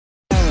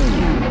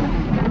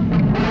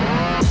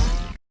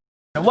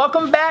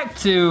Welcome back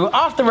to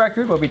Off the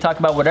Record, where we talk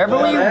about whatever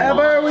we want.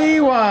 Whatever we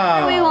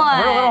want. We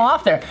want. We're a little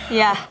off there.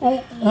 Yeah.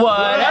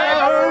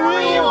 Whatever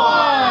we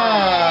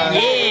want.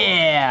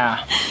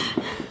 Yeah.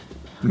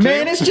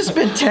 Man, it's just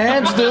been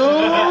tense, dude.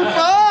 Fuck.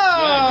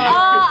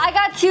 I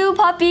got 2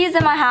 puppies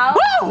in my house.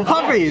 Woo!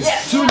 Puppies.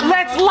 Let's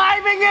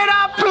liven it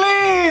up,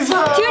 please. 2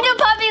 new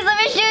puppies. Let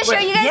me show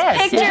you guys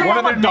yes, pictures. yes. What are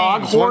are their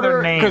dog names? What are their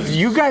hoarder? names? Because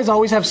you guys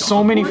always have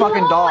so many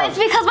fucking No, dogs.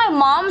 it's because my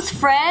mom's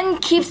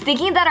friend keeps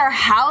thinking that our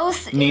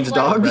house Needs is,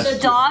 like, dogs? The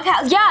dog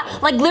house. Yeah,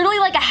 like literally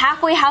like a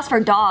halfway house for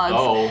dogs.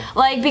 Oh.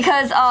 Like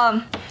because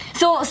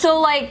so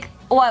like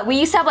what we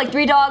used to have like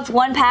 3 dogs,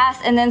 1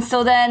 passed, and then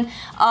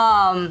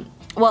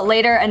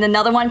later and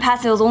another one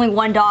passed. It was only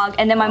 1 dog,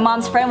 and then my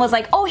mom's friend was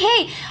like, "Oh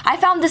hey, I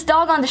found this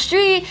dog on the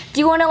street.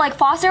 Do you want to like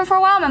foster him for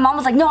a while?" My mom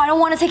was like, "No, I don't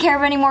want to take care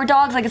of any more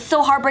dogs. Like it's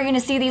so heartbreaking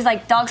to see these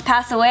like dogs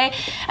pass away."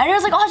 And I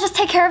was like, "Oh, I'll just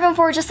take care of him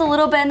for just a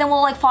little bit, and then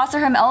we'll like foster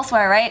him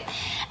elsewhere, right?"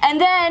 And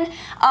then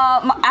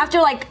after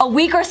like a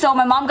week or so,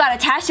 my mom got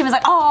attached to him. Was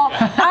like, "Oh,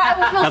 I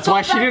would feel That's so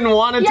why she bad." didn't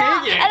want to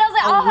Yeah, take it. and I was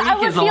like, "Oh, I week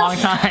would is a feel." long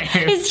time.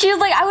 She was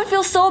like, "I would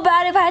feel so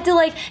bad if I had to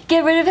like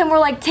get rid of him or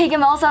like take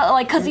him else out,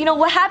 like, cause you know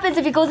what happens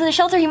if he goes in the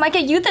shelter, he might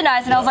get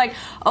euthanized." And I was like,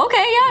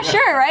 "Okay, yeah,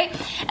 sure, right?"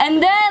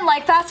 And then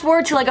like fast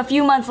forward to like a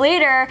few months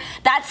later,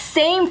 that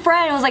same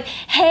friend was like,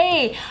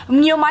 "Hey,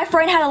 you know my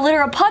friend had a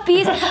litter of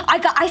puppies.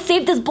 I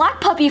saved this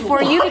black puppy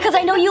for you because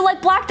I know you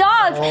like black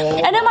dogs."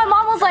 And then my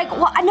mom was like,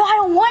 "Well, no, I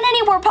don't want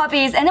any more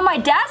puppies." And then my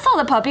dad saw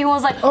the puppy and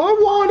was like, I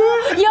want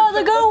it. "Yeah, I was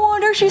like, I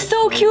want her. She's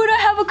so cute. I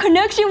have a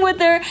connection with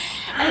her."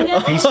 And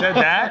then, He said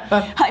that?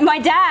 my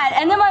dad.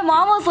 And then my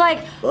mom was like,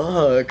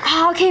 Fuck.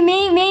 "Oh, okay,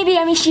 maybe.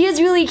 I mean, she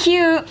is really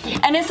cute."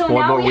 And then so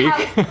One now more we week?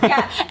 have,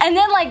 yeah. And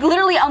then like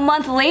literally a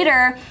month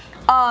later,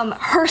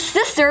 her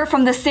sister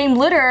from the same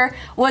litter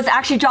was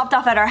actually dropped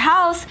off at our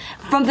house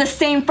from the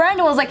same friend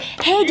and was like,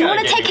 "Hey, do you want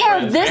to take care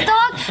of this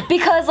dog?"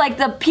 Because like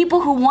the people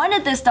who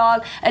wanted this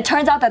dog, it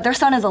turns out that their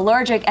son is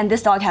allergic and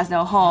this dog has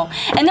no home.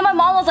 And then my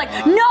mom was like,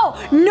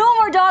 no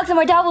more dogs. And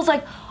my dad was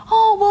like,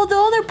 "Oh, well, the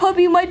other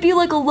puppy might be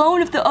like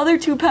alone if the other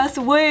 2 pass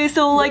away.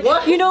 So like,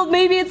 you know,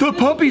 maybe it's." The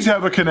puppies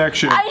have a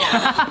connection.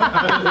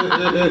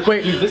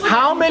 Wait,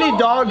 how many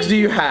dogs do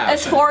you have?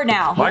 It's 4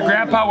 now. My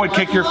grandpa would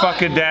kick your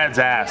fucking dad's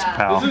ass,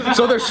 pal.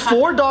 So there's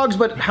 4 dogs,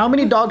 but how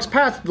many dogs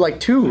passed? Like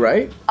 2,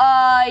 right?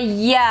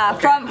 Yeah.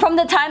 From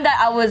the time that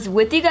I was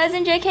with you guys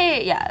in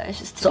JK, yeah, it's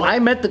just 2. So I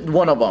met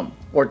one of them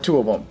or 2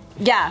 of them.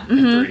 Yeah.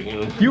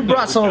 You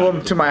brought some of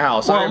them to my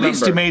house. Well, I at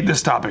least you remember. made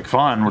this topic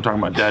fun. We're talking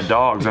about dead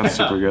dogs. That's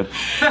super good.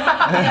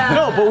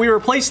 No, but we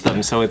replaced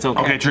them, so it's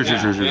okay. Okay, true.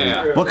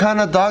 What kind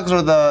of dogs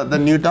are the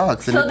new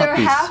dogs? The So new they're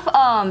puppies?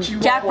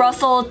 half Jack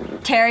Russell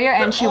Terrier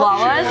and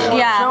Chihuahuas.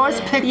 Yeah. Show us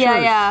pictures.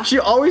 Yeah. She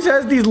always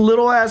has these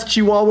little ass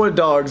Chihuahua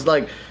dogs,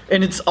 like,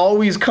 and it's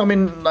always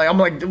coming. Like I'm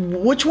like,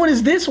 which one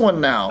is this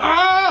one now?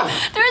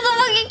 They're so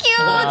fucking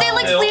cute. They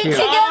like sleep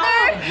together.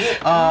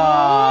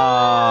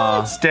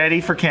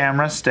 Steady for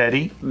camera,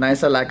 steady.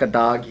 Nice, I like a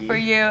doggy. For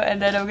you,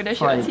 and then I'm gonna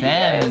show it to you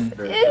Ben. guys.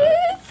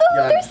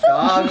 They're so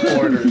Dog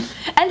orders.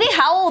 and they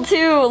howl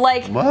too.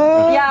 Like, What?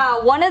 yeah,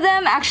 one of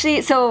them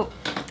actually. So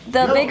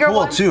the bigger Cool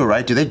one. too,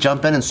 right? Do they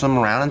jump in and swim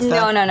around and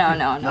stuff?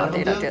 No,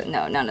 they don't do.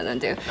 No, none of them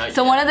do.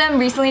 So one of them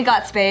recently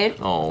got spayed.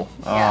 Oh.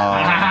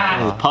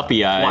 The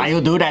puppy eyes. Why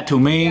you do that to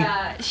me?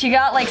 She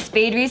got like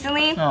spayed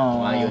recently.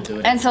 Why you do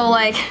that? And so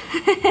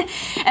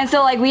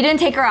like, we didn't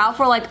take her out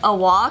for like a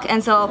walk,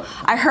 and so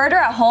I heard her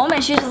at home,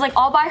 and she's just like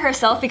all by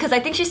herself because I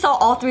think she saw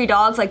all 3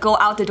 dogs like go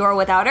out the door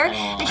without her,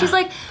 and she's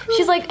like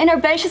in her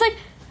bed, she's like,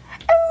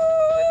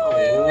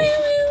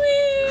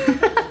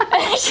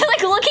 and she's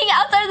like looking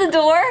outside the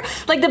door,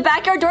 like the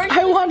backyard door.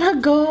 I want to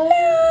go.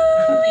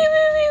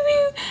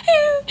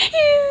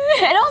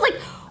 And I was like,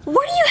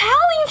 "What are you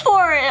howling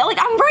for? Like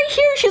I'm right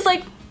here." She's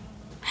like,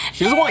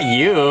 She doesn't want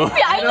you.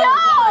 "Yeah, I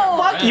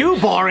know." Fuck you,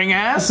 boring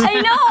ass. I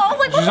know. I was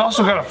like, She's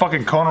also got a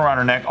fucking cone around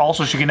her neck.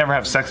 Also, she can never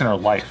have sex in her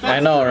life. I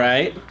know,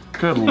 right?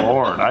 Good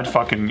lord. I'd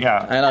fucking,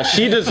 yeah. I know.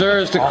 She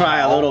deserves to cry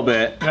a little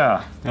bit.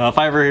 Yeah. If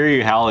I ever hear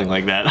you howling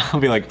like that, I'll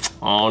be like,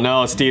 "Oh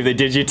no, Steve, they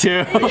did you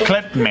too."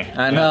 Clip me.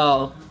 I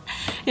know.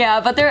 Yeah,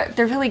 but they're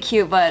really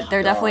cute, but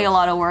they're definitely a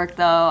lot of work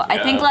though. I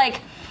think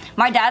like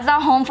my dad's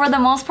not home for the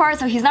most part,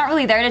 so he's not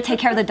really there to take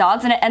care of the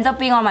dogs, and it ends up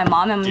being on my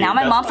mom. And now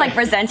my mom's like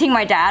resenting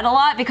my dad a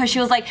lot because she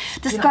was like,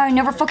 "This guy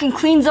never fucking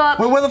cleans up."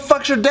 Wait, where the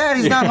fuck's your dad?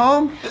 He's not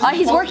home?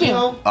 He's working.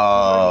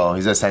 Oh,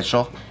 he's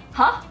essential?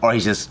 Huh? Or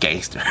he's just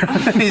gangster?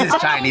 He's just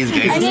Chinese I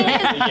gangster.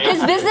 mean,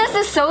 his business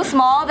is so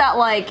small that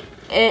like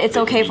it's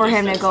okay for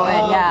him to go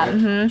in. Yeah.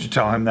 Did you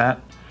tell him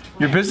that?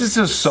 Your business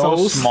is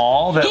so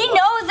small that He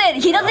knows it.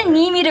 He doesn't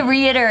need me to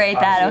reiterate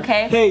that.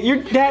 Okay. Hey,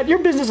 your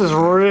business is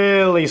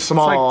really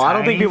small. like I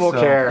don't think tiny, people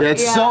so- care. Yeah,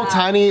 it's Yeah. so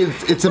tiny,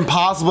 it's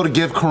impossible to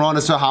give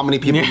Corona to how many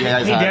people you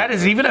guys Hey, have. Dad,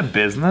 is it even a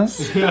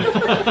business? You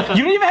don't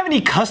even have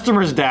any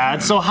customers,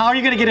 Dad. So how are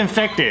you gonna get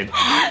infected?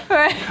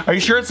 Right. Are you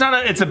sure it's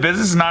a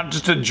business, not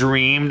just a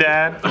dream,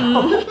 Dad?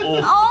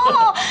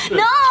 Oh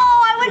no!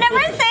 I would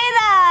never say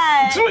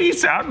that. That's what you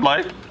sound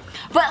like.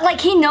 But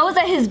like he knows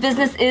that his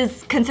business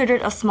is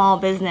considered a small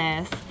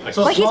business.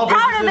 So But he's small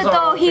proud of it businesses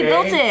though. are He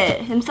built okay.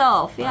 it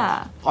himself.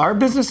 Yeah. Our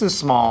business is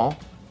small.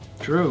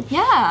 True.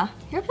 Yeah.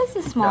 Your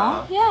business is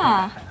small.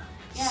 Yeah.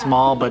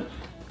 Small but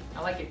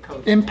I like it,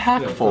 Coach.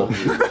 impactful.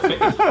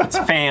 It's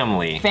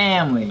family.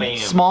 Family.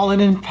 Small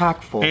and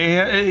impactful.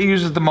 It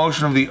uses the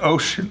motion of the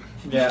ocean.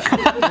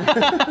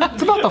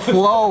 It's about the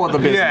flow of the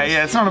business.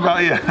 Yeah, it's not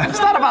about It's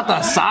not about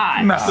the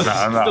size.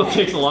 No.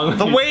 Takes a long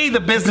The way the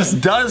business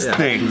does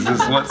things is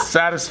what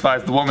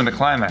satisfies the woman to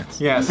climax.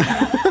 Yes.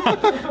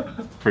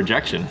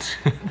 projections.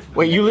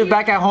 Wait, you live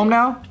back at home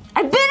now?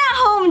 I've been at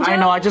home, Joe. I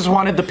know. I just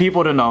wanted the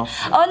people to know.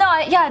 Oh no,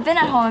 I've been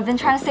at home. I've been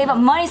trying to save up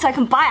money so I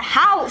can buy a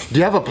house. Do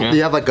you have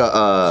like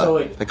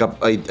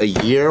a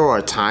year or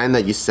a time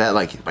that you set,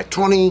 like by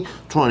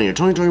 2020 or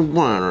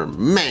 2021 or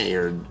May,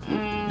 or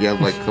you have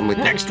like something like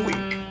next week?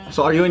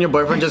 So are you and your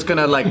boyfriend just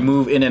gonna like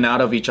move in and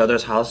out of each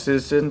other's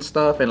houses and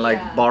stuff and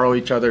like borrow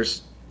each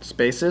other's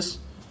spaces?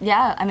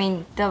 Yeah, I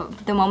mean, the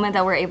moment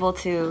that we're able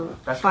to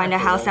find a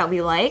house that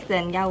we like,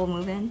 then yeah, we'll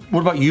move in. What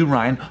about you,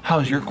 Ryan?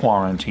 How's your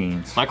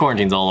quarantines? My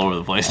quarantine's all over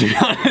the place, to be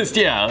honest.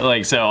 Yeah,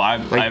 like so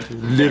Like I've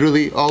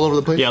literally all over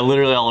the place? yeah,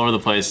 literally all over the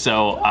place.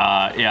 So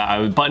yeah, I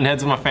was button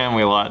heads with my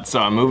family a lot, so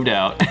I moved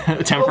out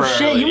temporarily.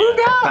 Shit, you moved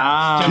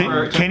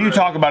out? Can you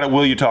talk about it?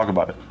 Will you talk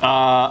about it?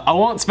 I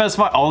won't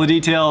specify all the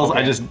details.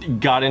 I just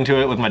got into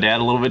it with my dad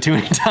a little bit too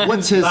many times.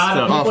 What's his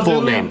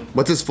full name?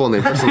 What's his full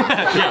name? First and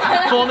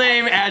last. Full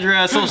name,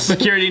 address, social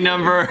security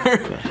number.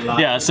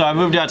 Yeah, so I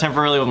moved out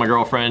temporarily with my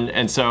girlfriend,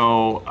 and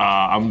so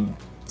I'm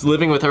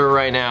living with her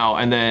right now,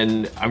 and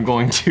then I'm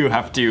going to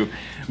have to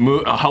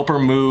help her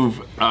move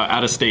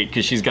out of state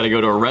because she's got to go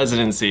to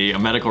a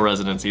medical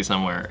residency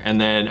somewhere. And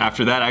then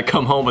after that, I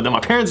come home, but then my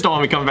parents don't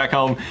want me coming back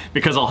home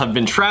because I'll have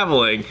been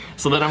traveling.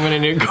 So then I'm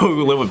going to go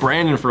live with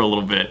Brandon for a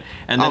little bit,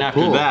 and then after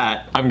cool.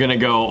 that, I'm going to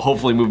go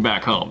hopefully move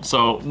back home.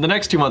 So the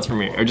next 2 months for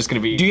me are just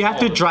going to be. Do you have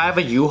to drive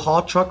a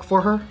U-Haul truck for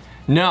her?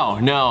 No.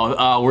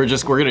 We're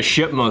gonna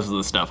ship most of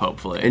the stuff,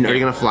 hopefully. And are you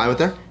gonna fly with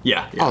her?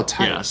 Yeah. Oh,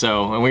 tight. Yeah.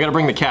 So, and we gotta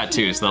bring the cat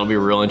too, so that'll be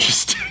real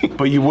interesting.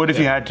 But you would if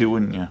you had to,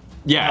 wouldn't you?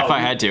 Yeah, if I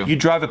had to. You'd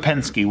drive a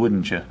Penske,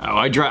 wouldn't you? Oh,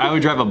 I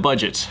would drive a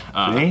budget. See?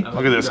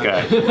 Look at this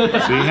guy. See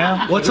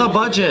now? What's a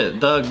budget?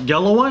 The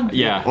yellow one?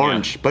 Yeah.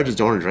 Orange.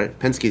 Budget's orange, right?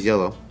 Penske's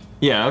yellow.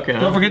 Yeah. Okay.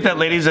 Don't forget that,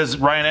 ladies, as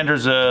Ryan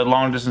enters a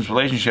long-distance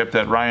relationship,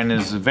 that Ryan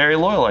is very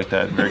loyal like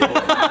that. Very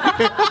cool.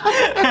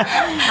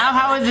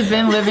 How has it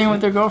been living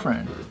with your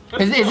girlfriend?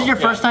 Is it your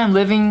first time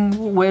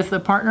living with a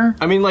partner?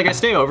 I mean, like I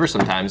stay over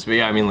sometimes, but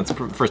yeah, I mean, it's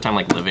the first time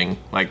like living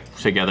like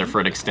together for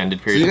an extended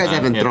So period. you guys of time.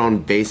 haven't Yeah. thrown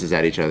bases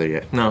at each other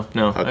yet? No.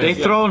 They've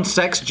thrown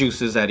sex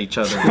juices at each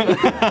other.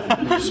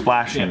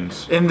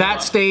 Splashings. In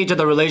that stage of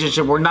the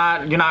relationship, you're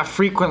not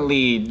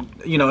frequently,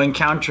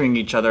 encountering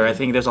each other. I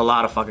think there's a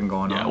lot of fucking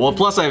going on. Yeah, well,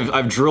 plus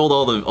I've drilled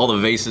all the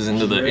vases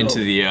into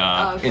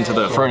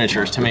the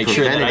furniture to make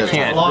sure that we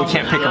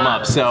can't pick them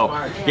up. So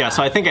yeah,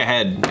 so I think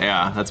ahead.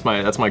 Yeah, that's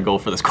my goal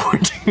for this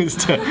quarantine is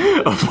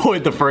to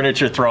avoid the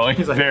furniture throwing.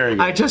 Very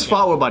good. I just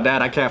fought with my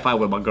dad. I can't fight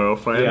with my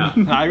girlfriend. Yeah,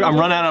 I'm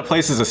running out of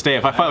places to stay.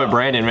 If I fight with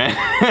Brandon, man,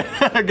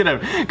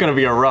 gonna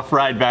be a rough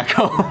ride back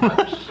home.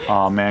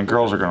 Oh man,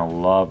 girls are gonna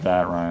love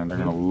that, Ryan. They're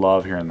gonna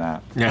love hearing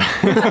that. Yeah.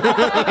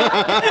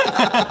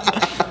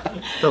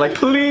 They're like,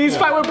 please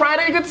fight with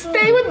Brandon. You can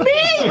stay with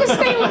me. You can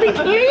stay with me,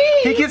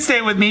 please. He can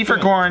stay with me for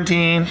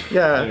quarantine.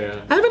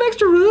 Yeah. I have an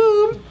extra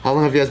room. How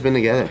long have you guys been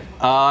together?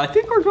 I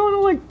think we're going to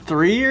like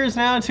 3 years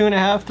now,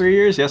 2.5, 3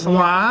 years. Yes. A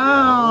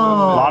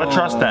Wow. lot of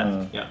trust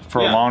then.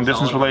 For a long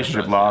distance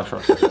relationship, a lot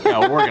of trust. Yeah,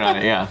 we're working on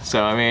it. Yeah.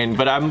 So I mean,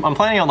 but I'm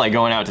planning on like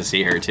going out to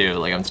see her too.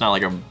 Like it's not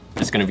like I'm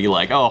just gonna be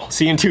like, oh,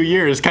 see you in 2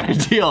 years kind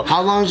of deal.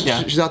 How long?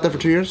 Yeah. She's out there for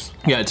 2 years?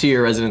 Yeah,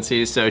 2-year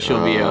residency. So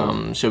she'll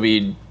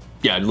be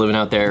living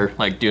out there,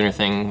 like doing her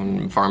thing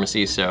in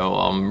pharmacy. So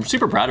I'm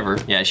super proud of her.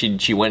 Yeah,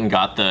 she went and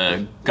got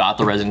the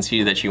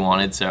residency that she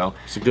wanted. So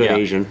It's a good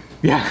Asian.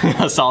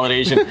 Yeah, a solid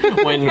Asian.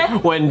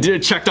 when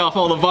checked off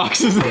all the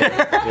boxes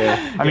there.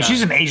 I mean,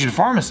 she's an Asian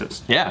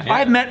pharmacist. Yeah.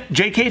 I've met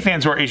JK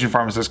fans who are Asian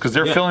pharmacists because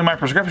they're filling my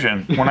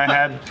prescription when I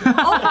had.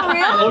 Oh, for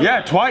real?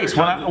 Yeah, twice.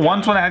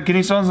 Once when I had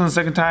kidney stones, and the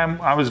second time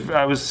I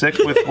was sick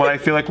with what I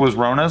feel like was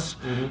Rona's,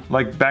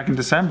 like back in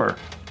December.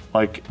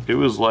 Like it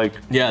was like.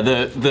 Yeah,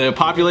 the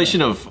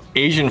population of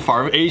Asian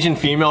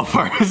female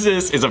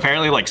pharmacists is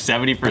apparently like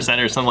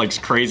 70% or some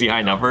like crazy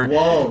high number.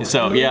 Whoa.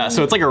 So yeah,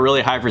 so it's like a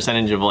really high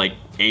percentage of like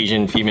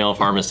Asian female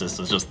pharmacists.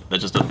 That's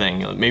just a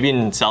thing. Maybe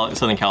in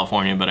Southern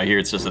California, but I hear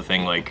it's just a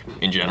thing like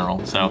in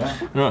general. So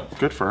yeah.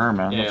 Good for her,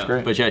 man. That's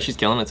great. But yeah, she's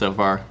killing it so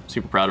far.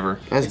 Super proud of her.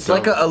 That's It's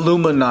like an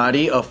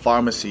Illuminati of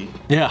pharmacy.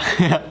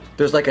 Yeah.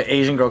 There's like an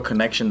Asian girl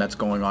connection that's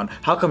going on.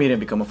 How come you didn't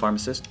become a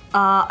pharmacist?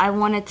 I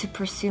wanted to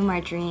pursue my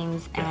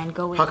dreams and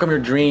go with. How come your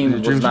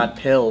dream was not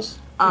pills?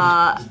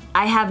 I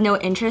have no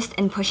interest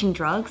in pushing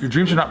drugs. Your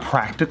dreams are not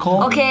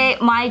practical. Okay,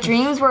 my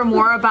dreams were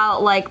more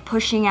about like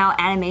pushing out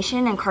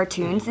animation and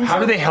cartoons and How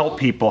do stuff. they help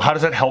people? How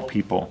does that help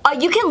people?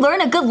 You can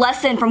learn a good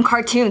lesson from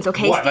cartoons,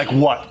 okay? What? Like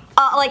what?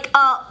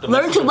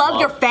 Learn to love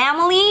your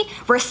family,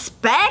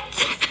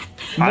 respect,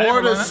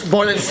 More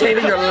than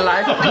saving your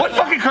life. What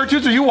fucking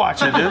cartoons are you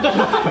watching, dude?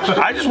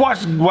 I just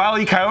watched Wile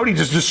E. Coyote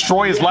just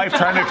destroy his life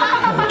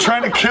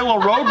trying to kill a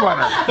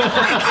roadrunner.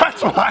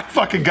 That's what I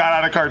fucking got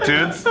out of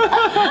cartoons.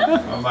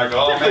 I'm like,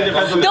 oh man.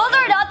 Those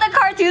are not the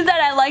cartoons that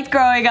I liked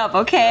growing up,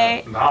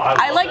 okay? No,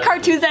 I like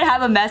cartoons that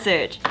have a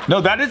message.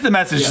 No, that is the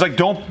message. It's like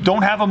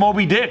don't have a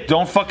Moby Dick.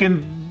 Don't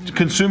fucking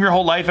consume your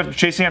whole life after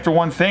chasing after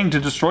one thing to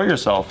destroy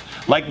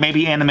yourself. Like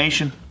maybe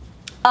animation.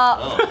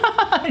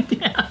 I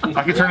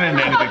could turn it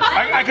into anything.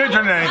 I could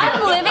turn it into anything.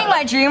 I'm living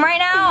my dream right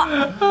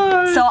now,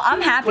 so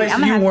I'm happy. Wait, so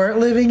I'm you happy. weren't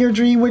living your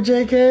dream with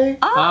JK?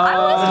 Oh, I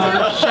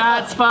was too.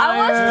 Shots I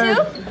fired.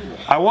 was too.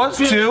 I was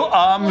too.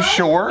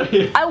 Sure.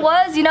 I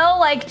was,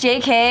 like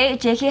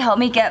JK helped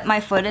me get my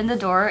foot in the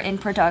door in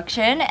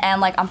production,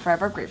 and like I'm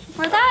forever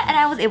grateful for that. And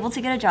I was able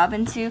to get a job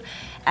into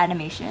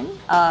animation,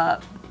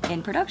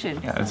 in production.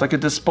 Yeah, it's like a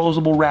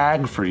disposable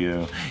rag for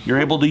you. You're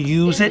able to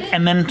use it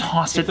and then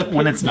toss it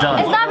when it's done.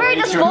 It's not very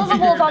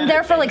disposable if I'm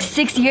there for like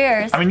 6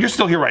 years. I mean, you're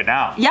still here right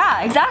now.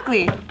 Yeah,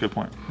 exactly. Good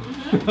point.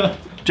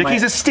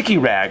 JK's a sticky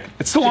rag.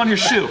 It's still on your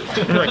shoe.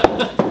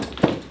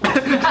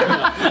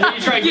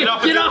 You try to get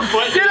off your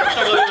foot.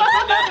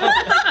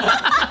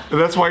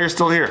 That's why you're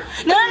still here.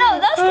 No,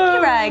 that's sticky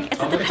rag.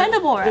 It's a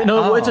dependable rag.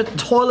 No, it's a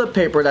toilet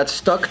paper that's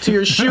stuck to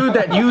your shoe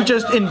that you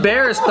just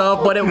embarrassed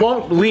of, but it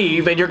won't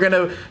leave, and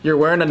you're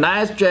wearing a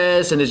nice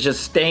dress, and it's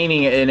just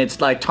staining it, and it's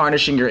like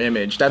tarnishing your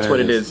image. That's what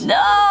it is. No,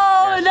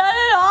 not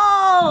at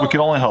all. We can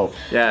only hope.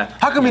 Yeah.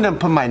 How come you didn't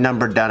put my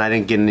number down? I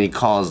didn't get any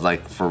calls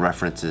like for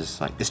references.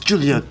 Like, is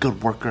Julia a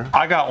good worker?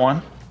 I got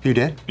one. You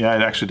did? Yeah,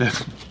 I actually did.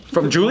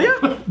 From Julia?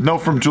 No,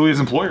 from Julia's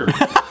employer.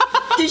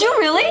 Did you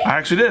really? I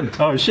actually did.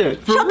 Oh shit.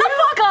 Shut the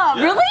fuck up.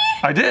 Really?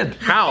 I did.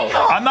 How?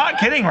 I'm not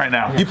kidding right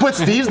now. You put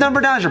Steve's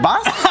number down as your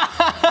boss?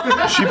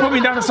 She put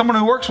me down as someone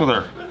who works with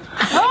her.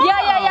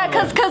 Yeah.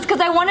 Cause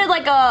I wanted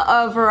like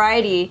a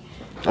variety.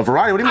 A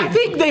variety? What do you I mean?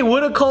 think they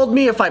would have called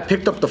me if I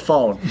picked up the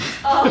phone.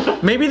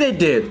 Maybe they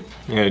did.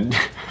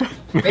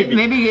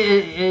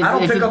 Maybe I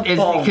don't pick up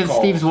phone because calls.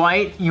 Steve's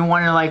white. You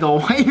wanted like a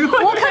white.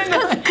 Well,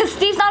 cause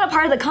Steve's not a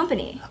part of the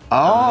company.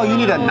 Oh, you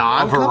need a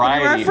non-company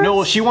Variety. reference? No,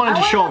 well, she wanted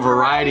to show a wanted a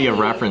variety of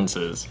variety.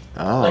 references.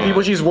 Like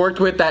people she's worked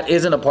with that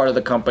isn't a part of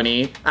the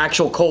company,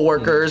 actual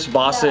co-workers,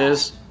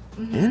 bosses.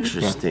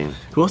 Interesting.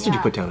 Who else did you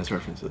put down as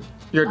references?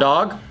 Your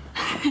dog?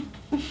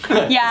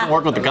 Yeah.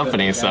 Work with the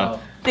company, so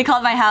They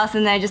called my house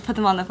and then I just put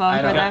them on the phone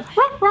for them.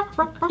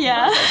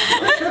 Yeah.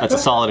 that's a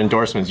solid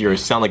endorsement. You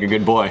sound like a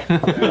good boy.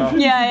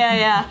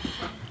 Yeah.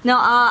 No,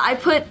 I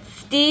put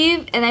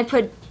Steve and I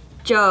put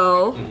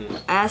Joe.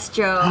 Ask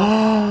Joe.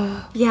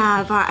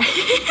 Yeah, but I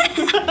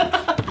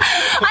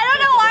don't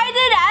know why I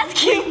didn't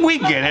ask you. We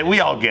get it.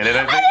 We all get it. I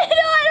I think.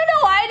 don't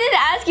know why I didn't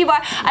ask you,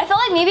 but I felt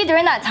like maybe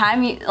during that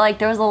time,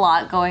 there was a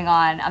lot going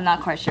on. I'm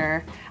not quite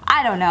sure.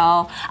 I don't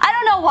know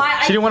why.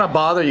 She didn't want to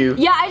bother you.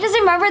 Yeah, I just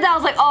remember that I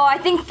was like, oh, I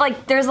think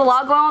like there's a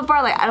lot going on with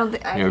Bart. Like I don't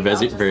think. You're a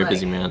busy, very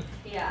busy man.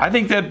 I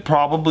think that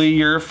probably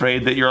you're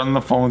afraid that you're on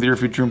the phone with your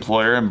future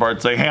employer and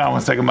Bart's like, hang on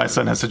one second, my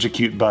son has such a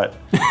cute butt.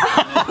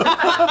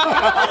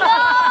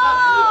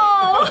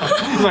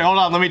 He's like, hold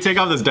on, let me take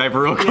off this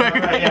diaper real quick.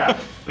 Yeah.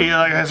 You're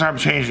like, I'm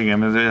changing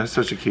him. It's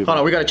such a cute Hold butt.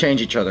 on, we gotta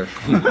change each other.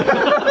 I don't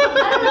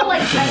know,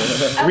 like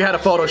We had a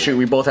photo shoot.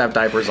 We both have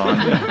diapers on.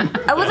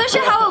 I wasn't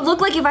sure how it would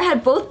look like if I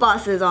had both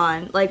bosses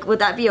on. Like, would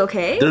that be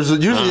okay There's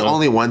usually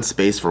only one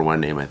space for one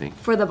name, I think.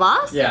 for the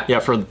boss? Yeah,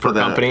 for the-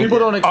 company. People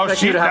don't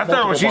expect Oh, you to have that's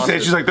not what she multiple said.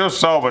 bosses. She's like, there's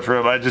so much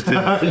room. I just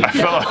didn't. I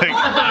felt like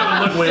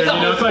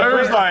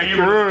there's like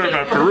room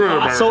after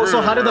room. After So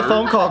room how did the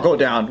phone call go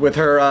down with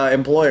her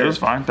employer? It was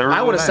fine. They were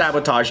I would really have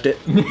nice. sabotaged it.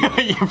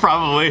 Yeah,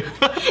 probably. Is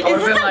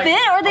this a bit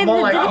or they I'm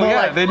did? all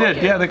Yeah, like, they did.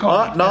 Yeah, they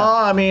called. me. no,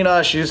 I mean,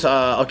 she's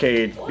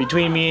okay.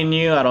 Between me and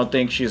you, I don't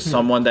think she's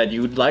someone that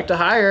you'd like to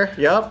hire.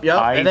 Yep.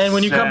 I And then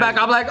when you come said- back,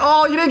 I'm like,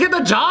 oh, you didn't get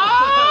the job.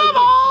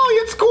 Oh,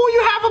 it's cool.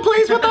 You have a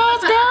place with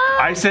us, girl.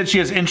 I said she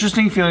has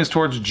interesting feelings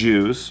towards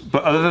Jews,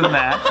 but other than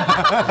that,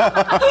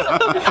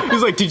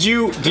 He's like, did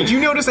you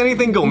notice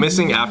anything go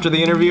missing after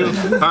the interview?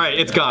 All right,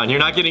 it's gone. You're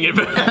not getting it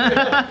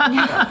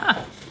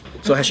back.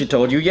 So has she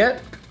told you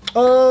yet?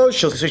 Oh,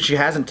 she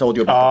hasn't told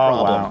you about the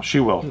problem. wow, she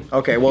will.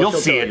 Okay, well, You'll she'll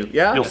see tell it. you.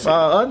 Yeah. You'll see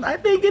I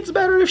think it's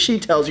better if she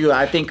tells you.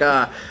 I think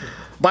by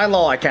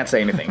law I can't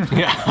say anything.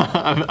 Yeah,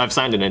 I've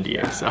signed an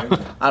NDA, so.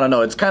 I don't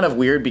know. It's kind of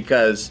weird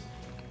because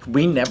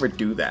we never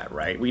do that,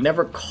 right? We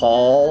never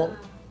call.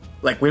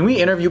 Like when we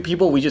interview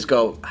people, we just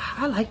go,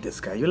 I like this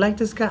guy. You like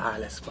this guy? All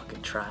right, let's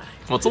fucking try.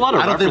 Well, it's a lot of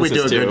I don't think we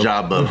do a references, good too.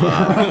 job of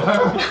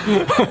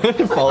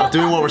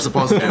doing what we're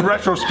supposed to In do.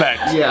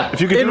 retrospect, Yeah.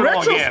 if you could In do it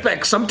all again.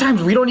 retrospect,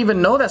 sometimes we don't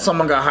even know that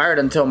someone got hired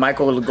until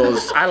Michael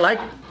goes, I like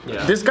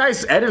this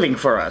guy's editing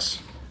for us.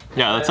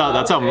 Yeah, that's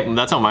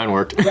how mine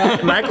worked.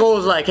 Michael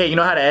was like, hey, you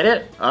know how to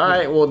edit? All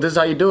right, well, this is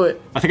how you do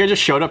it. I think I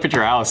just showed up at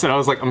your house and I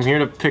was like, I'm here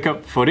to pick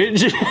up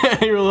footage.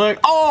 And you were like,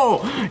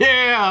 oh,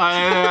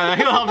 yeah,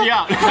 he'll help you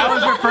out. That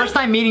was your first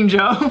time meeting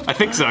Joe. I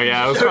think so,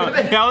 yeah. It was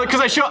probably, yeah,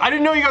 because I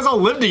didn't know you guys all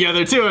lived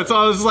together too. And so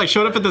I was just like,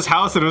 showed up at this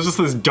house and it was just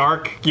this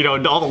dark,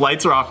 all the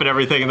lights are off and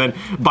everything. And then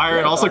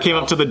Byron also came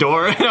up to the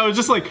door and I was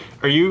just like,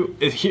 do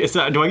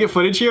I get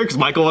footage here? Because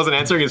Michael wasn't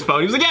answering his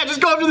phone. He was like, yeah,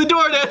 just go up to the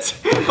door, that's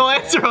I'll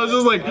answer. I was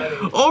just like,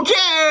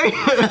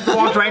 okay.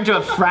 Walked right into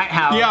a frat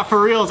house. Yeah,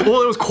 for real.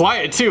 Well, it was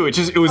quiet too.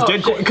 It was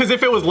dead quiet. Because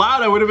if it was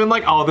loud, I would have been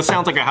like, oh, this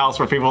sounds like a house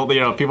where people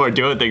are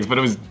doing things. But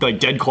it was like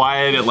dead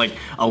quiet at like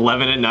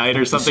 11 at night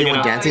or something.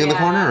 Someone dancing in the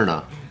corner or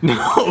not?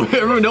 No,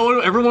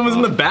 everyone was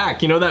in the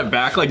back. You know that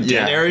back like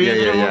den area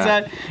that everyone's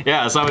at?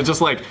 Yeah, so I was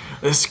just like,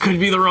 this could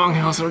be the wrong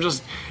house. I'm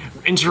just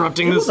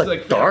interrupting It this. was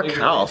a dark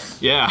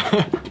house.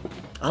 Yeah.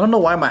 I don't know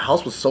why my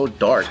house was so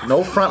dark.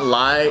 No front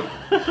light.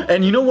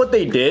 And you know what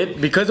they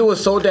did? Because it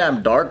was so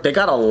damn dark, they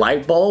got a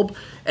light bulb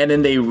and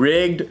then they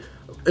rigged.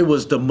 It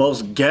was the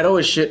most ghetto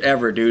shit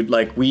ever, dude.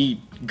 Like, we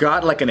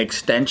got like an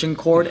extension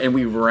cord and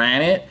we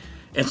ran it.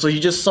 And so you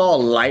just saw a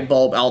light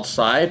bulb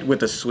outside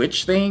with a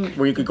switch thing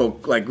where you could go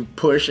like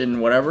push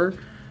and whatever.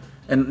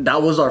 And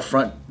that was our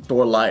front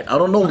door light. I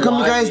don't know How come why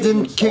you guys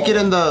didn't kick it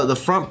in the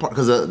front part?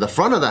 Because the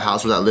front of the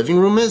house where that living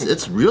room is,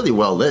 it's really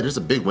well lit. There's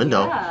a big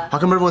window. Yeah. How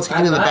come everyone's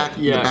kicking in the back?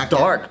 Yeah. The back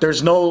dark.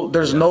 There's no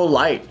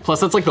light.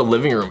 Plus, that's like the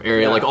living room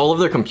area. Like all of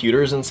their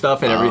computers and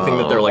stuff and everything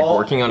that they're like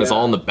working on is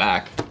all in the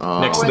back,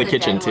 next to Where the the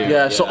kitchen den too. was.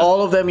 Yeah, so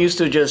all of them used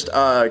to just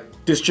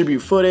distribute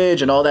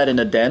footage and all that in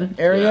the den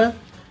area,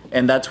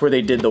 and that's where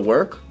they did the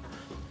work.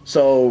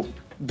 So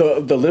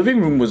the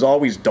living room was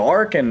always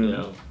dark and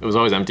It was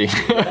always empty.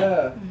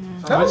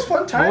 That was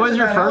fun times. What was in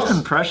your that first house.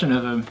 impression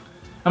of him?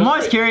 I'm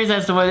always curious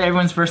as to what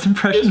everyone's first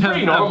impression of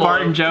pretty normal.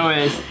 Bart and Joe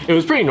is. It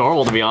was pretty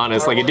normal, to be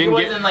honest. Like it didn't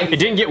wasn't, like- it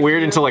didn't get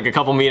weird until like a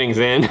couple meetings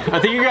in. I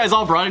think you guys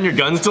all brought in your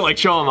guns to like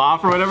show them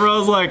off or whatever. I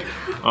was like,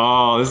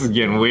 oh, this is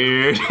getting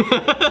weird.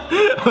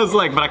 I was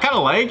like, but I kind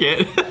of like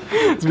it.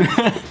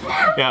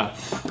 Yeah.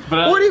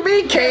 But what do you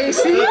mean,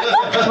 Casey?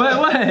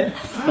 What?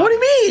 What do you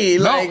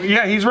mean? No, Like,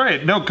 yeah, he's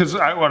right. No, because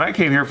when I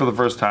came here for the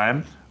first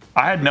time,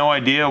 I had no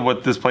idea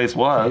what this place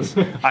was.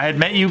 I had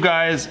met you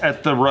guys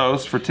at the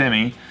roast for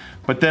Timmy,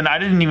 but then I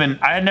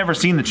had never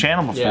seen the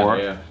channel before.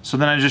 Yeah. So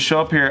then I just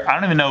show up here. I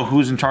don't even know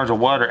who's in charge of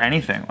what or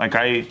anything. Like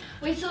Wait,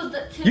 so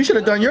you should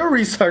have done your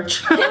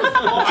research.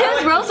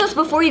 Tim's roast was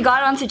before you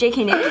got onto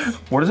JK News?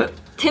 what is it?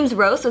 Tim's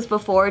roast was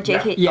before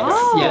JK. Yes.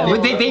 Oh.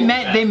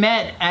 Yeah. They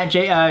met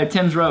at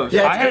Tim's roast.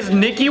 Yeah, because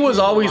Nikki was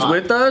always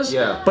with us.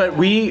 Yeah. But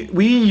we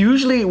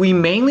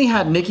mainly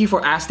had Nikki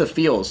for Ask the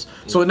Feels.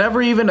 So it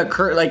never even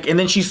occurred. Like, and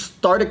then she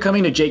started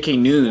coming to JK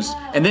News,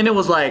 and then it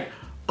was like,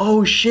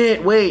 oh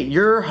shit, wait,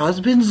 your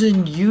husband's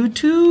in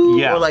YouTube?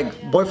 Yeah. Or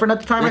like boyfriend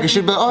at the time? Like, it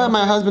should be, oh, yeah,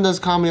 my husband does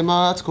comedy. I'm like,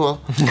 oh, that's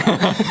cool.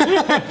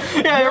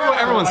 Yeah,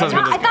 everyone's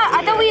husband I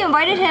does. thought we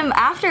invited him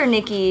after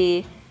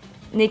Nikki.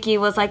 Nikki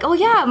was like, oh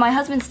yeah, my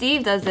husband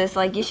Steve does this.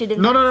 Like, you should.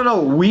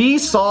 No. We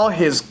saw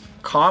his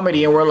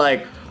comedy and we're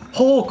like,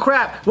 oh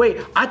crap, wait,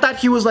 I thought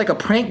he was like a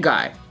prank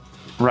guy.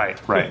 Right.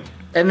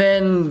 And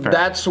then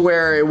that's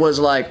where it was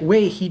like,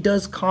 wait, he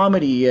does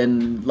comedy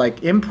and like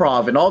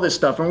improv and all this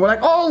stuff. And we're like,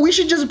 oh, we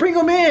should just bring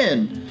him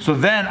in. So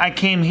then I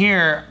came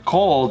here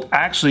cold.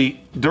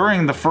 Actually,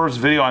 during the first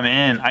video I'm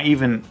in, I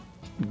even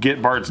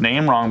get Bart's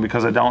name wrong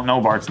because I don't know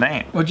Bart's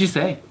name. What'd you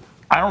say?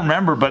 I don't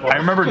remember, but I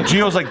remember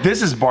Gio's like,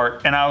 this is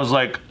Bart. And I was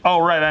like, oh,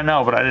 right, I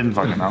know, but I didn't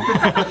fucking know.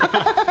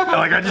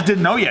 Like, I just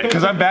didn't know yet,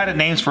 because I'm bad at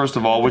names, first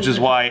of all, which is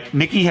why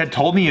Nikki had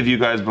told me of you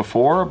guys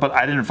before, but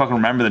I didn't fucking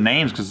remember the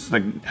names, because,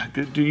 like,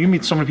 dude, you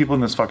meet so many people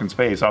in this fucking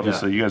space,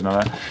 obviously, you guys know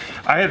that.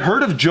 I had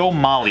heard of Joe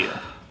Malia.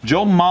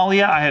 Joe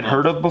Malia I had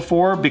heard of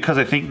before, because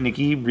I think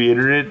Nikki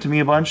reiterated it to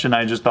me a bunch, and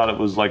I just thought it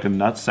was like a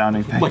nuts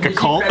sounding thing. Like a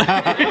cult. But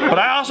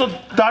I also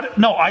thought,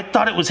 I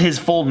thought it was his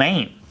full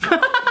name.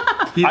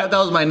 He thought that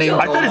was my name.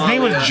 I thought his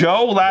name was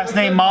Joe, last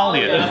name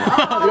Malia.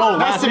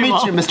 Nice to meet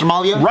you, Mr.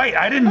 Malia. Right,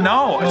 I didn't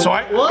know. So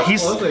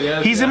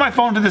he's in my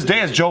phone to this day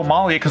as Joe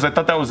Malia because I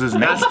thought that was his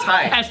name. That's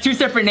tight. That's two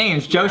separate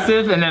names,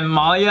 Joseph and then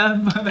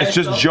Malia. It's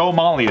just Joe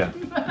Malia.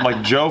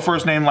 Like Joe,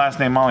 first name, last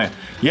name, Malia.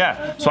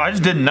 Yeah, so I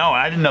just didn't know.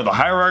 I didn't know the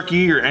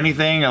hierarchy or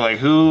anything, or like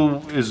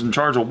who is in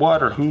charge of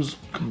what, or whose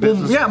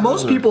business. Yeah,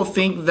 most people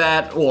think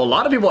that, well, a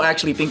lot of people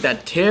actually think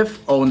that Tiff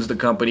owns the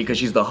company because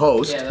she's the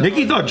host.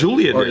 Nikki thought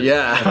Julia Or did.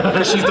 yeah,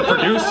 because she's the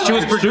producer. She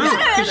was produced.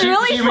 It's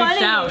really She funny.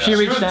 reached out. She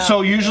reached out.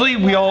 So usually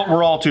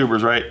we're all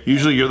tubers, right?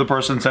 Usually you're the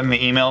person sending the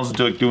emails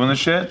doing the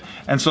shit.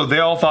 And so they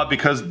all thought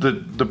because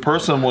the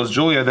person was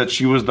Julia that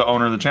she was the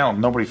owner of the channel.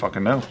 Nobody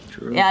fucking knew.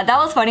 Yeah, that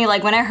was funny.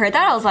 Like when I heard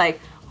that, I was like,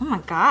 oh my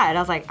god. I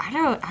was like,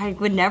 I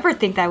would never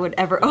think that I would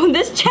ever own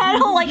this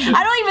channel. Like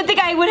I don't even think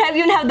I would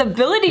even have the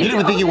ability You to didn't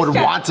even think you own would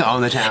this want to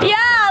own the channel. channel.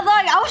 Yeah,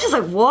 like I was just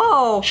like,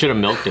 whoa. Should have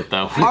milked it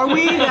though. Are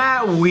we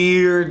that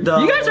weird though?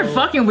 You guys are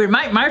fucking weird.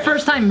 My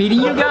first time meeting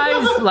you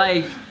guys,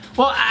 like,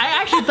 well, I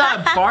actually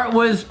thought Bart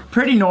was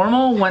pretty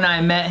normal when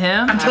I met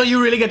him. Until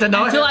you really get to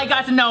know Until him. I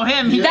got to know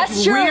him. He's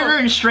That's true. weirder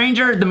and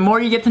stranger the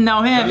more you get to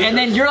know him. And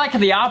then you're like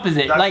the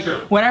opposite. That's like true.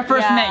 when I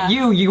first Yeah. met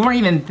you weren't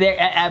even there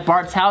at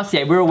Bart's house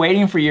yet. We were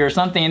waiting for you or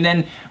something. And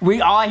then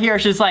all I hear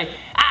is just like,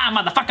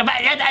 motherfucker.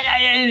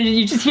 And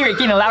you just hear it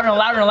getting louder and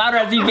louder and louder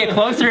as you get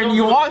closer. And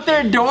you walk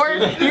through the door,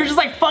 you're just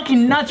like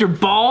fucking nuts. You're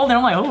bald. And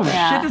I'm like, oh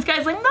shit, this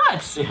guy's like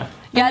nuts. Yeah.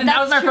 And that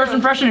was my first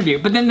impression of you.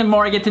 But then the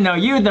more I get to know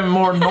you, the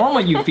more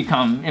normal you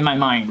become in my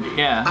mind.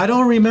 Yeah. I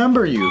don't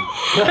remember you.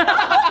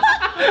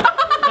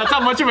 That's how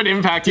much of an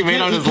impact you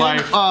made on his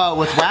life.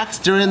 With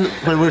Wax when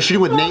we were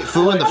shooting with Nate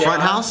Fu in the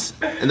front house.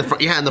 In the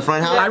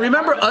front house. I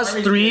remember us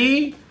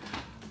three.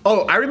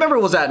 Oh, I remember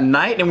it was at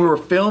night and we were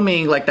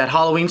filming like that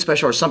Halloween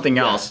special or something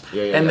else.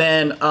 And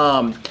then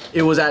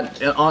it was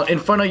in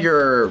front of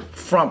your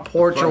front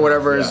porch or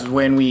whatever is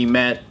when we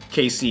met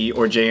Casey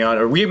or Jayon,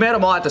 or we met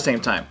them all at the same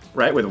time,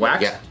 right? With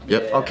Wax? Yeah.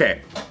 Yep.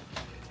 Okay.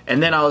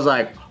 And then I was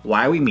like,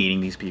 why are we meeting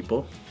these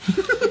people?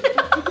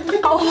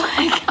 Oh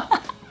my god.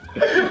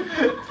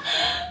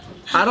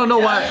 I don't know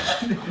why.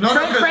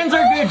 Friends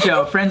are good,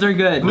 Joe. Friends are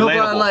good. No,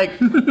 but like,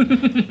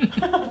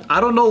 I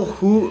don't know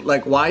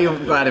why you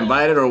got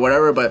invited or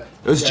whatever, but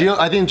it was Jill.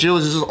 I think Jill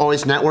was just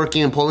always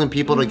networking and pulling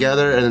people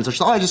together, and then so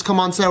she's like, "Oh, just come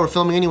on set. We're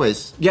filming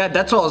anyways." Yeah,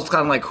 that's all. I was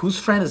kind of like, whose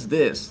friend is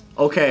this?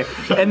 Okay,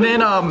 and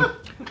then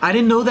I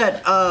didn't know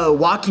that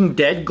Walking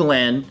Dead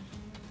Glenn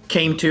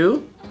came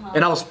too.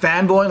 And I was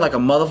fanboying like a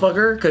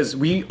motherfucker because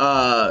we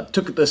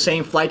took the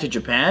same flight to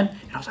Japan,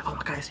 and I was like, "Oh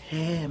my God, it's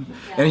him!"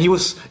 And he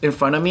was in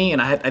front of me,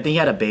 and I think he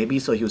had a baby,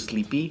 so he was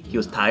sleepy, he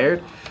was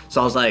tired. So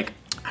I was like,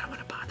 "I don't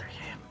want to bother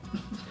him."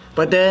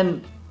 But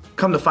then,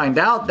 come to find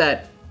out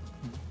that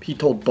he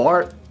told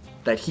Bart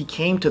that he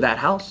came to that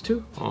house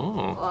too. Oh.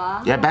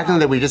 Wow. Yeah, back in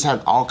the day, we just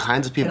had all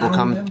kinds of people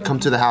come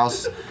to the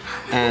house,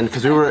 and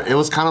because it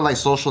was kind of like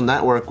Social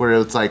Network where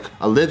it's like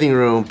a living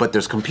room, but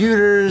there's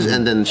computers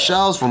and then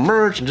shelves for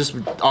merch and just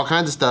all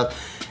kinds of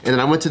stuff. And then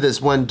I went to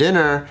this one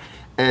dinner,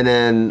 and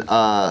then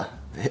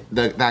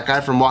that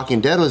guy from Walking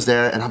Dead was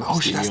there, and I'm like,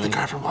 oh shit, that's the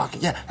guy from Walking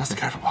Dead.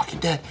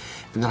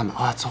 And then I'm like,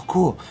 oh, that's so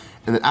cool.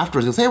 And then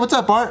afterwards, he goes, hey, what's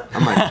up, Bart?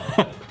 I'm like,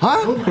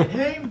 huh?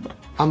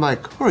 I'm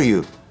like, who are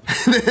you?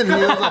 And then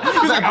he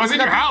was like, I was in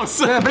your house.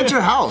 Yeah, I've been to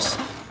your house.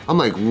 I'm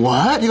like,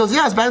 what? He goes,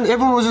 yeah, it's bad.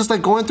 Everyone was just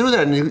like going through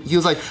there. And he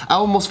was like, I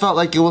almost felt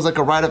like it was like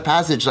a rite of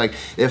passage. Like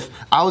if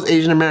I was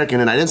Asian American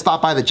and I didn't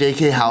stop by the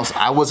JK house,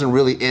 I wasn't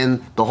really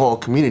in the whole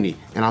community.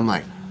 And I'm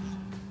like,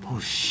 oh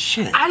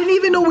shit. I didn't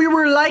even know we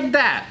were like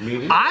that.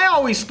 I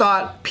always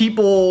thought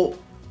people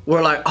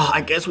were like, oh,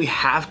 I guess we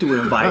have to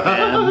invite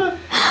them.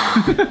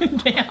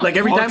 Like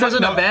every time there's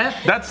an event.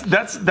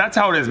 That's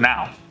how it is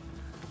now.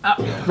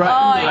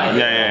 Right.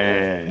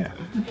 Yeah.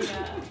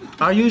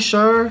 Are you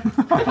sure?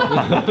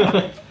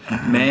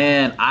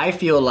 Man, I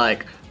feel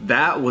like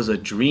that was a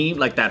dream.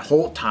 Like that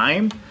whole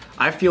time,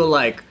 I feel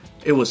like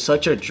it was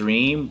such a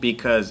dream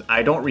because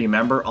I don't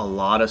remember a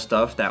lot of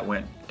stuff that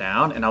went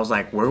down. And I was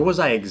like, where was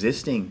I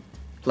existing?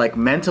 Like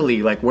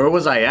mentally, like where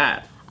was I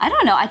at? I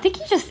don't know. I think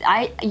you just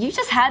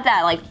had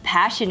that like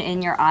passion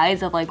in your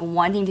eyes of like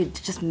wanting to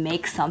just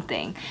make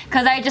something.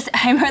 Cause I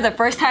remember the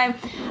first time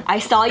I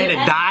saw you. And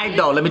it died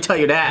though. Let me tell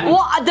you that.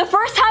 Well, the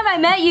first time I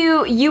met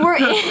you, you were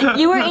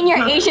in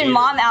your Asian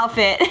mom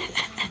outfit.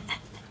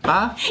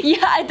 Huh?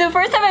 Yeah, the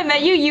first time I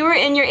met you, you were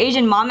in your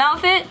Asian mom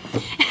outfit.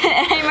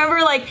 And I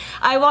remember like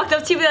I walked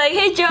up to you and be like,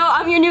 hey Joe,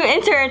 I'm your new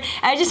intern. And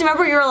I just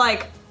remember you were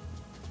like,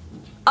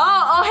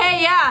 oh,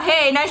 hey, yeah,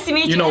 hey, nice to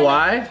meet you. You know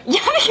why?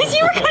 Yeah, because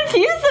you were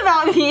confused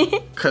about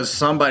me. Because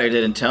somebody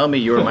didn't tell me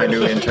you were my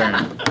new intern.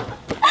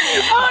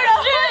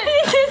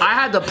 Oh, shit. I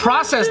had to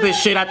process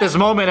this shit at this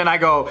moment and I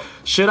go,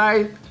 should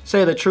I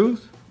say the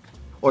truth?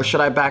 Or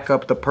should I back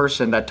up the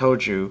person that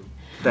told you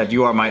that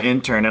you are my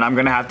intern and I'm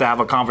gonna have to have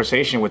a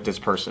conversation with this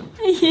person?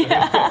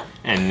 Yeah.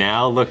 And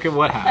now look at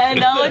what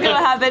happened.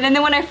 And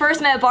then when I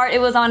first met Bart,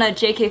 it was on a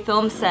JK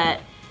film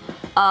set.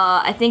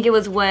 I think it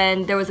was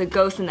when there was a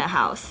ghost in the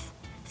house.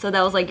 So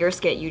that was like your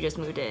skit, you just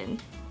moved in.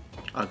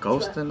 A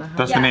ghost in the house?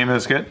 That's the name of the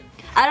skit?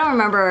 I don't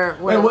remember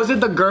what. Wait, was it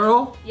the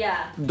girl?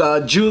 Yeah. The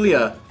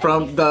Julia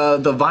from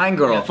the Vine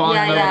girl.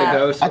 Falling in love with the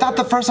ghost. I thought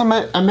the first time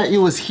I met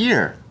you was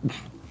here.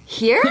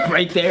 Here?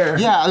 Right there.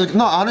 Yeah,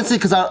 no, honestly,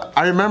 because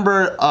I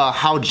remember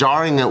how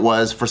jarring it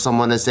was for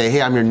someone to say,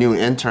 hey, I'm your new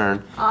intern.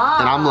 And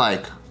I'm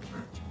like,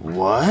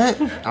 what?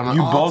 I'm like,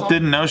 You both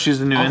didn't know she's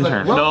the new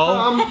intern.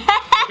 No.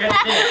 There's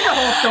a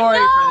whole story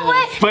for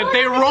this. But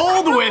they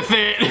rolled with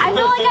it. I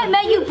feel like I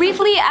met you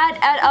briefly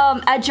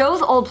at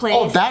Joe's old place.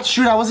 Oh, that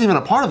shoot? I wasn't even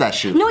a part of that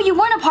shoot. No, you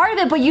weren't a part of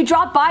it, but you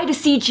dropped by to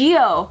see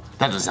Gio.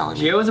 That doesn't sound like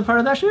Gio was a part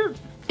of that shoot?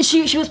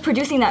 She was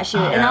producing that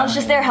shoot, and I was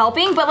just there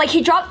helping. But like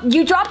you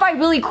dropped by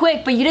really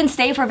quick, but you didn't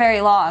stay for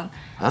very long.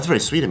 That's very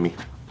sweet of me.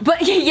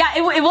 But yeah,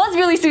 it was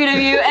really sweet of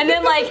you. And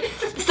then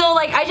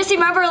I just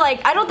remember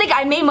I don't think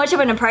I made much of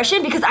an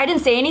impression because I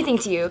didn't say anything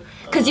to you.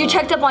 Because you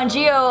checked up on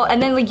Gio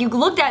and then you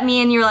looked at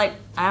me and you're like,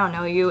 I don't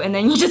know you. And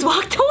then you just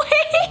walked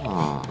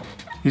away.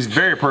 He's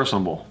very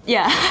personable.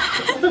 Yeah.